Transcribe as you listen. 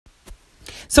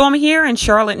So I'm here in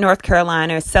Charlotte, North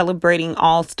Carolina, celebrating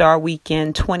All-Star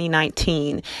Weekend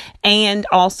 2019 and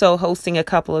also hosting a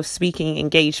couple of speaking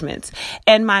engagements.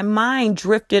 And my mind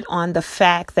drifted on the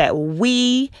fact that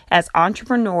we as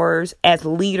entrepreneurs, as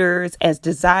leaders, as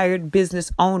desired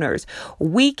business owners,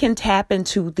 we can tap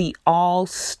into the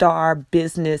all-star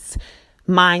business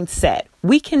mindset.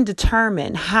 We can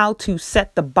determine how to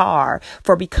set the bar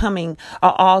for becoming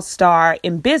an all-star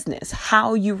in business,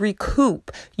 how you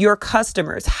recoup your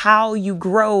customers, how you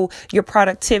grow your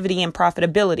productivity and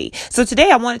profitability. So today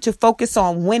I wanted to focus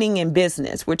on winning in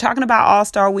business. We're talking about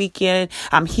All-Star Weekend.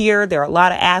 I'm here. There are a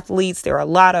lot of athletes. There are a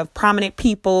lot of prominent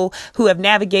people who have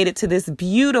navigated to this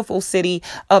beautiful city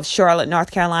of Charlotte,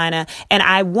 North Carolina. And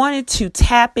I wanted to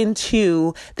tap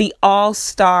into the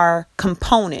all-star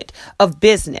component of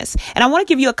business. And I want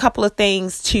to give you a couple of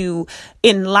things to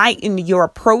enlighten your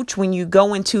approach when you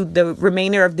go into the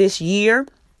remainder of this year.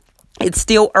 It's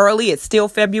still early. It's still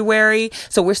February.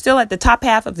 So we're still at the top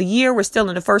half of the year. We're still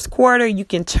in the first quarter. You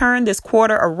can turn this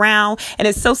quarter around. And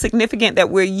it's so significant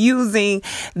that we're using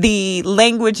the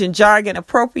language and jargon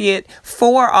appropriate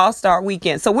for All-Star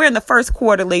Weekend. So we're in the first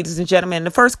quarter, ladies and gentlemen. The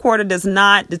first quarter does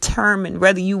not determine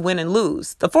whether you win and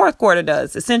lose. The fourth quarter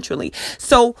does, essentially.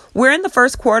 So we're in the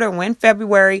first quarter. We're in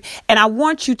February. And I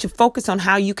want you to focus on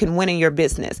how you can win in your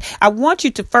business. I want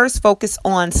you to first focus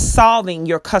on solving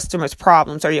your customers'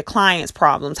 problems or your clients'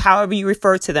 problems, however you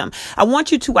refer to them. I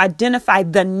want you to identify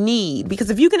the need, because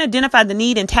if you can identify the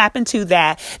need and tap into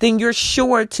that, then you're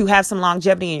sure to have some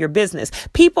longevity in your business.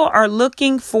 People are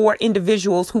looking for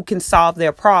individuals who can solve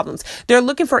their problems. They're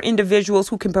looking for individuals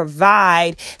who can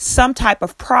provide some type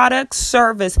of product,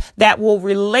 service that will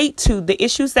relate to the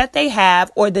issues that they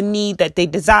have or the need that they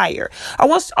desire. I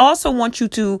also want you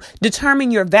to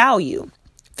determine your value.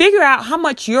 Figure out how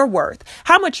much you're worth,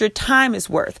 how much your time is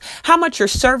worth, how much your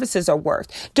services are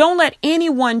worth. Don't let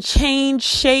anyone change,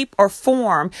 shape, or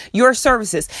form your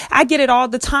services. I get it all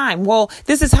the time. Well,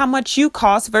 this is how much you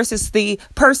cost versus the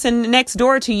person next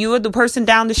door to you or the person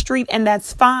down the street, and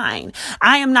that's fine.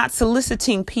 I am not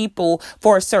soliciting people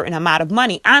for a certain amount of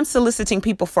money. I'm soliciting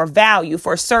people for value,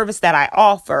 for a service that I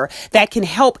offer that can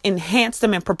help enhance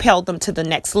them and propel them to the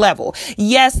next level.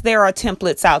 Yes, there are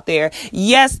templates out there.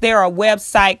 Yes, there are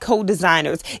websites,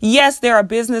 co-designers. Yes, there are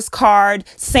business card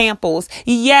samples.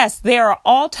 Yes, there are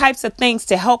all types of things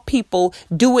to help people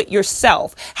do it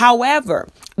yourself. However,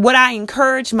 what I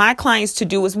encourage my clients to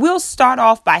do is we'll start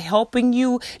off by helping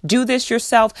you do this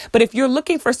yourself. But if you're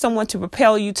looking for someone to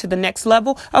propel you to the next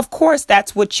level, of course,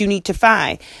 that's what you need to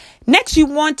find. Next, you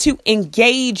want to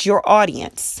engage your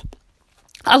audience.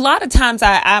 A lot of times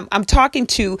I'm talking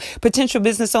to potential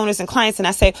business owners and clients and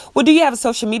I say, well, do you have a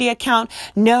social media account?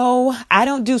 No, I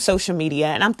don't do social media.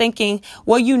 And I'm thinking,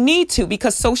 well, you need to,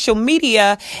 because social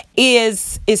media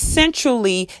is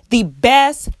essentially the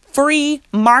best free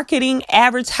marketing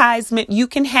advertisement you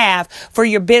can have for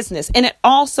your business. And it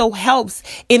also helps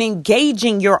in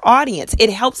engaging your audience. It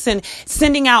helps in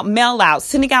sending out mail outs,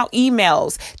 sending out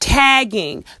emails,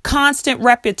 tagging. Constant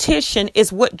repetition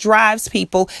is what drives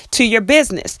people to your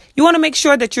business. You want to make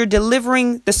sure that you're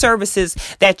delivering the services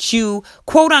that you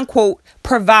quote unquote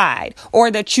provide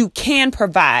or that you can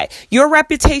provide. Your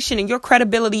reputation and your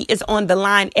credibility is on the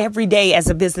line every day as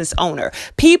a business owner.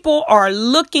 People are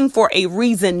looking for a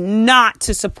reason not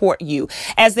to support you.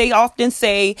 As they often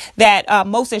say that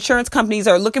most insurance companies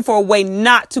are looking for a way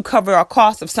not to cover a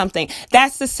cost of something.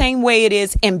 That's the same way it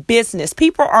is in business.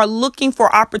 People are looking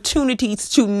for opportunities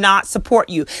to not support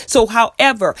you. So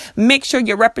however, make sure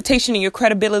your reputation and your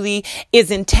credibility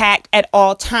is intact at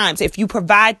all times. If you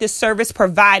provide this service,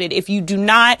 provide it. If you do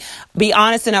not, be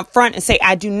honest and upfront and say,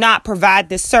 I do not provide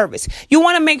this service. You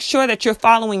want to make sure that you're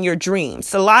following your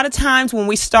dreams. A lot of times when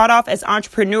we start off as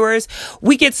entrepreneurs,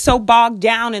 we get so bogged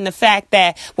down in the fact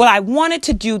that, well, I wanted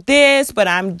to do this, but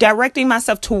I'm directing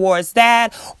myself towards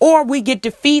that. Or we get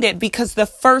defeated because the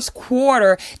first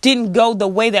quarter didn't go the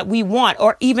way that we want.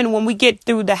 Or even when we get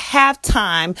through the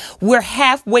halftime, we're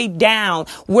halfway down.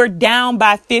 We're down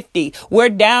by 50. We're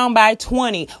down by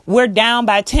 20. We're down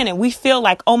by 10. And we feel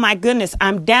like, oh my goodness,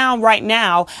 I'm down right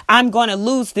now. I'm going to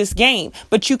lose this game.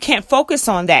 But you can't focus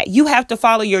on that. You have to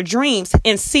follow your dreams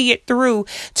and see it through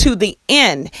to the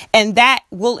end. And that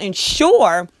will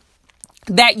ensure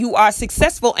that you are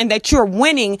successful and that you're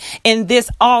winning in this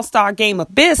all-star game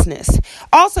of business.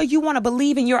 Also, you want to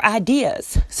believe in your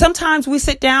ideas. Sometimes we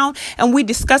sit down and we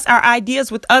discuss our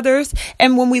ideas with others.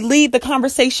 And when we leave the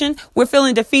conversation, we're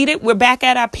feeling defeated. We're back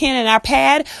at our pen and our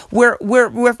pad. We're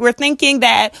thinking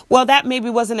that, well, that maybe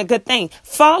wasn't a good thing.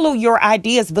 Follow your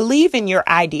ideas. Believe in your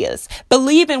ideas.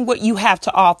 Believe in what you have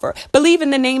to offer. Believe in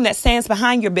the name that stands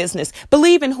behind your business.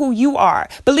 Believe in who you are.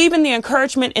 Believe in the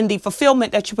encouragement and the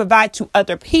fulfillment that you provide to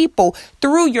other people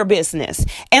through your business.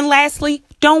 And lastly,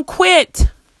 don't quit.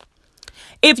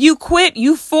 If you quit,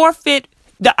 you forfeit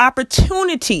the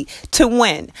opportunity to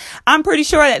win. I'm pretty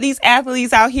sure that these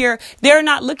athletes out here, they're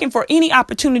not looking for any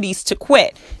opportunities to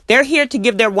quit. They're here to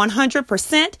give their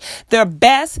 100%, their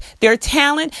best, their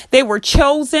talent. They were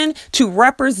chosen to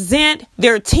represent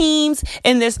their teams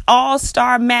in this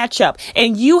all-star matchup.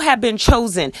 And you have been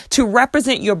chosen to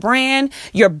represent your brand,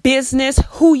 your business,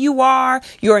 who you are,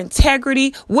 your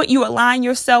integrity, what you align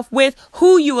yourself with,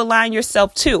 who you align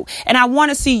yourself to. And I want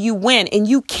to see you win, and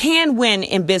you can win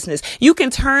in business. You can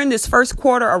turn this first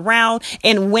quarter around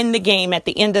and win the game at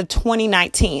the end of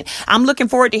 2019. I'm looking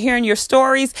forward to hearing your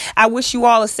stories. I wish you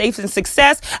all a safe and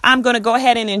success. I'm going to go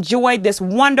ahead and enjoy this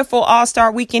wonderful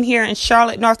all-star weekend here in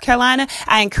Charlotte, North Carolina.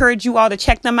 I encourage you all to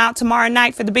check them out tomorrow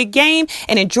night for the big game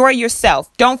and enjoy yourself.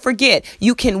 Don't forget,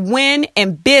 you can win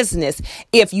in business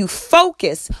if you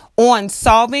focus on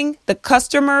solving the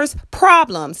customer's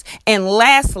problems. And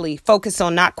lastly, focus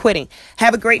on not quitting.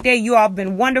 Have a great day. You all have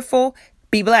been wonderful.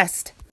 Be blessed.